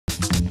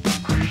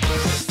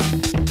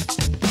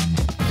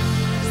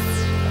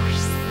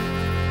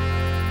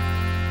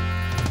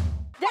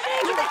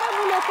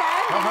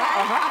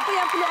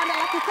yang perlu anda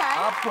lakukan?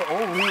 Apa?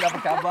 Oh, Reen, apa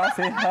khabar?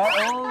 Sehat?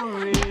 Oh,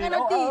 Reen. Jangan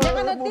nanti,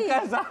 jangan nanti.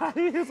 Bukan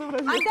saya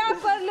sebenarnya. Anda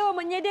perlu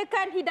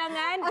menyediakan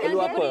hidangan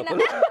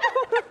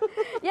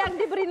yang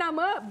diberi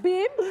nama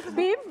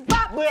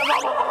bibimbap.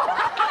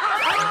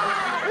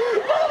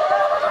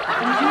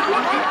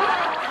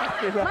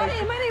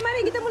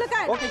 Mari kita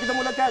mulakan. Okey, kita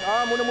mulakan.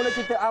 Mula-mula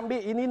kita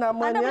ambil ini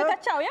namanya. Anda boleh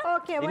kacau ya?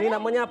 Okey, ini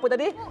namanya apa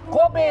tadi?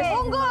 Kobis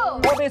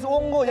ungu. Kobis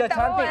ungu ya,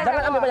 cantik.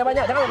 Jangan ambil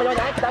banyak-banyak. Jangan ambil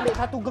banyak-banyak. Kita ambil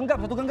satu genggam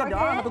je. Satu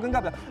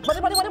genggam je.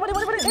 Mari.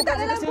 Letak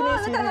dalam bowl,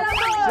 letak dalam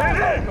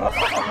bowl.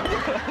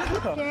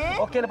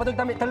 Okey, lepas tu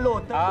kita ambil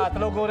telur.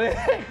 Telur goreng.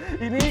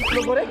 Ini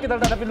telur goreng kita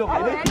letak dalam piluk.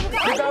 Ini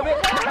kita ambil.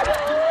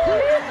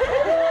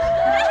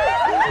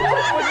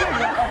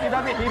 Kita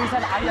ambil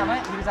irisan ayam,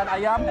 irisan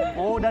ayam.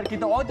 Oh, dan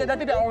kita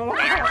tidak.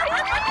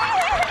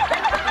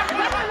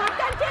 Jangan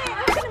makan, cik.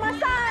 Anda kena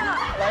masak.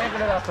 Saya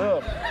kena rasa.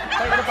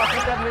 Saya kena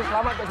pastikan dia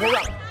selamat tak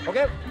hilang.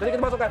 Okey, jadi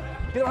kita masukkan.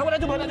 Kita masukkan,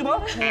 nak cuba.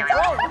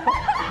 Oh,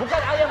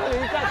 bukan ayam,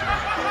 ikan.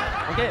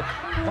 Okey,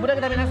 kemudian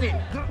kita ambil nasi.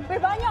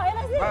 Banyak ya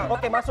nasi.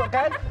 Okey,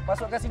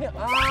 masukkan sini.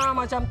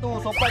 Macam tu.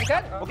 Sopan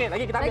kan? Okey,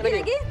 lagi kita ambil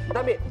lagi. Kita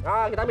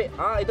ambil.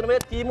 Itu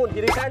namanya timun,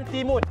 irisan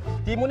timun.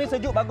 Timun ni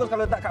sejuk, bagus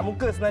kalau letak kat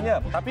muka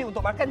sebenarnya. Tapi untuk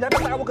makan jangan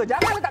letak kat muka.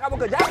 Jangan letak kat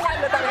muka.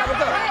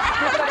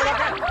 Kita nak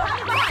makan.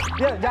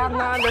 Ya,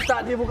 jangan letak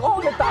di muka. Oh,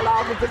 letaklah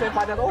muka saya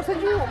panas. Oh,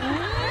 sejuk.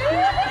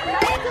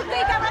 Saya suka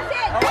ikan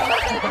masin.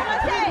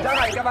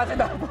 Jangan ikan masin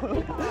dah.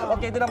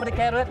 Okey, itu namanya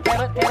carrot.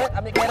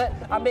 Ambil carrot.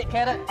 Ambil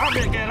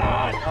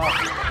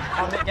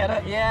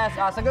carrot. Yes.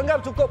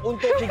 Segenggam cukup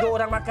untuk 3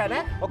 orang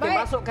makan Okey,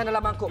 masukkan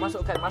dalam mangkuk.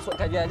 Masukkan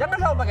je. Jangan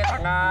selalu pakai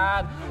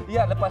tangan.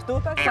 Ya, lepas tu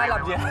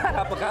salam je.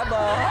 Apa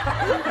khabar?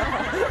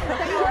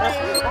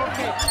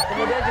 Okey.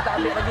 Kemudian kita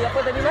ambil lagi apa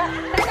tadi nak?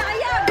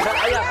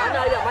 Ayam. Mana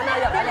ayam?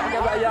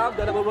 Ayam.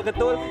 Dah ada beberapa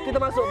ketul. Kita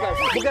masukkan.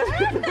 Bukan.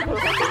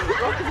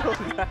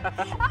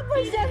 Apa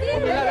jadi?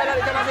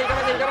 Ikan masin. Kita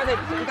ambil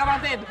ikan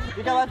masin.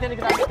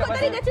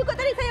 Cukup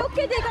tadi. Saya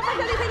okey je. Ikan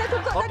masin saya dah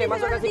cukup. Okey,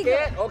 masukkan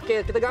sikit. Okey,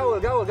 kita gaul.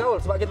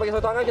 Sebab kita pakai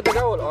satu tangan, kita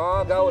gaul.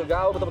 Gaul.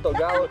 Betul-betul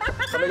gaul.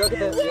 Sampai gaul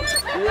kita.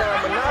 Ya,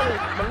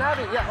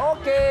 menarik. Ya,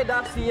 okey.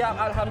 Dah siap.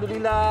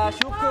 Alhamdulillah.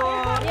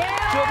 Syukur.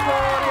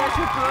 Syukur.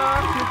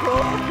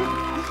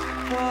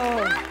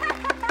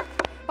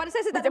 Pada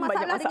saya tak ada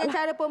masalah dengan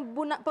cara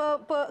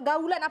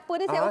pergaulan apa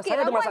ni. Saya okey. Saya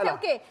ada masalah.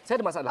 Saya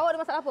ada masalah. Awak ada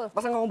masalah apa?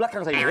 Pasangan orang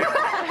belakang saya.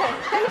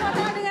 Saya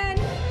masalah dengan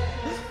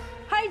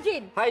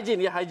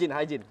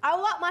Hygiene.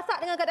 Awak masak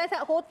dengan keadaan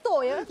sangat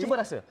kotor ya. Cuba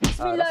rasa.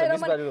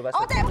 Bismillahirrahmanirrahim.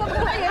 Awak tak apa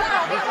dengan saya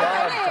lah.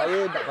 Saya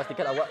nak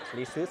pastikan awak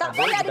selesa. Tak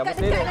payah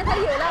dekat-dekat dengan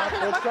saya lah. Saya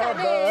nak makan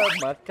ni.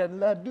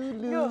 Makanlah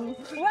dulu.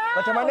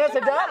 Macam mana?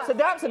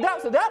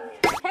 Sedap?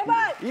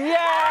 Hebat.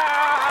 Ya.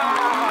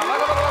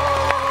 Bagus.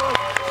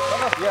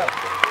 Ya.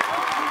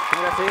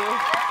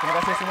 Terima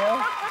kasih semua.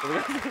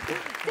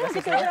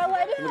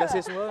 Terima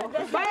kasih semua.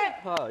 Baik.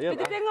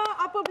 Kita tengok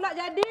apa pula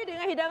jadi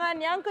dengan hidangan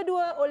yang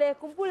kedua oleh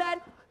kumpulan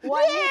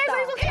wanita.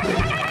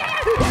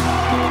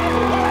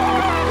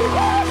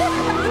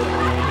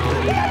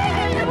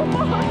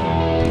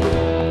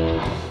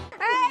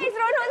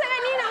 Seronok sangat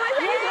ni nak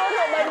masak ni.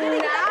 Seronok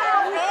benar.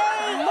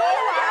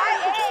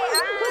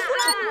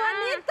 Kumpulan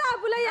wanita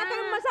pula yang akan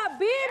masak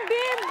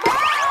bibimbap.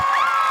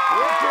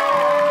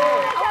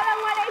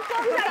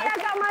 Assalamualaikum, saya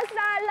agak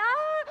masalah.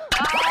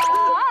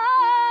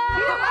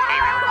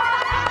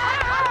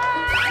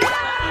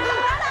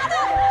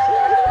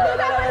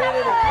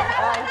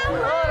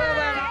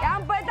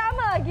 Yang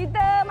pertama,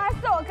 kita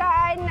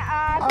masukkan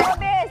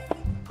kobis.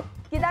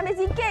 Kita ambil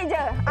sikit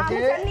je.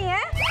 Macam ni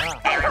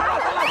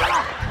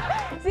Salah.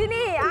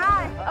 Sini.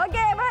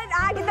 Okey,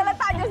 kita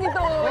letak je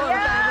situ.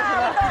 Ya,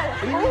 betul.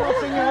 Ini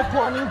rasanya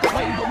apa ni untuk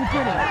baik untuk muka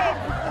ni?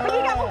 Pergi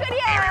kat muka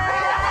dia.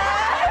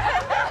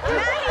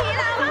 Mari.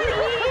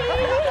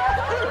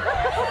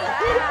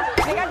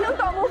 Dia kata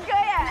untuk muka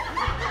ya.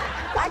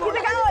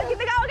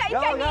 Kita gaul kat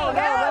ikan ni.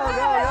 Gaul.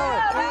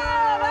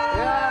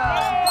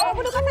 Oh,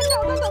 perlu kau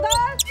sendok untuk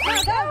gaul.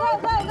 Gaul.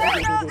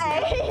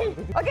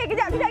 Okey,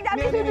 kejap.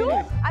 Ambil dulu.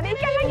 Ambil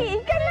ikan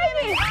lagi.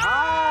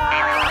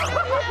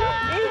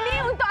 Ini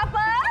untuk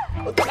apa?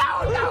 Untuk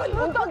gaul.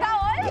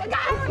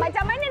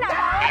 Macam mana nak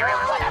gaul?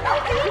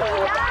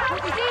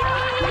 Sini.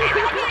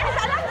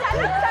 Salam.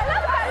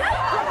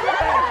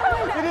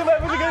 Ini baik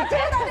mesti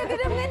kencang. Tak ada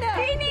kena mengena.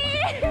 Sini.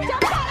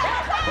 Cepat.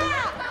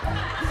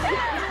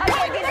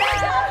 Okey, kita.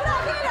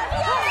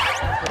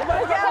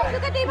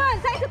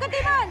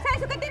 Saya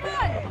suka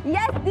timun.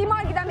 Yes,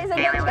 timun kita ambil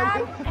segenggam.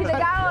 Kita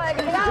gaul.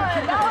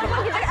 Gaul pun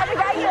kita ada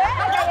gaya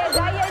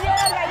Gaya je.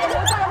 Gaya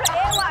muka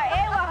pula.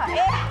 Ewah.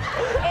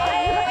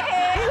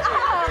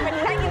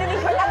 Menang kita ni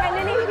pelangan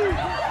dia ni.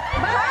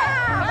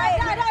 Baik.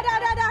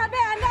 Dah.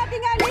 Habis anda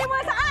tinggal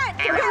 5 saat.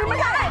 5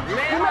 saat.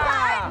 5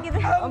 saat.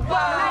 4.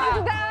 Menang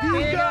juga.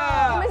 3.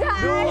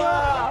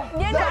 2.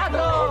 Dia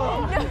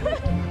jatuh.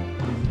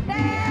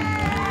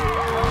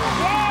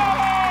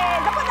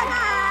 Tepuk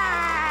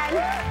tangan.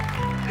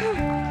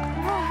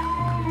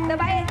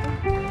 Terbaik.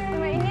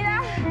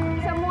 Inilah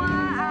semua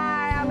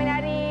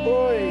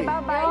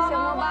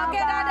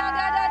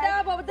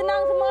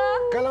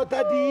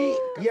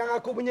Yang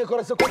aku punya kau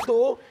rasa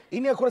kotor,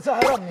 ini aku rasa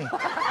haram ni.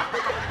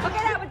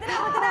 Okey dah,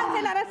 bertenang. Saya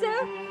nak rasa.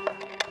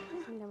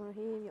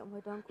 Bismillahirrahmanirrahim. Ya Allah,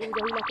 Tuhanku,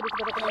 jauhilah aku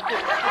daripada penyakit.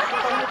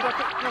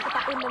 Penyakit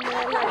taun dan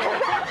malaria.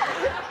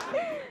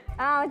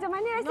 Macam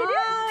mana rasa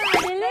dia?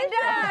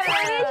 Delicious.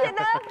 Delicious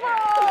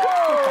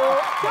Terabur.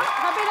 Syuk,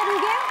 habis dah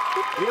 2 game.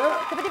 Ya.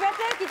 Seperti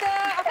biasa, kita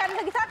akan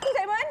lagi satu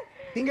segmen.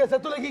 Tinggal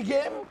satu lagi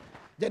game.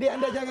 Jadi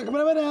anda jangan ke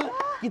mana-mana.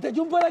 Kita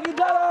jumpa lagi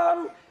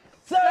dalam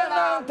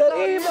Senang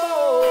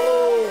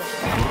Terhibur.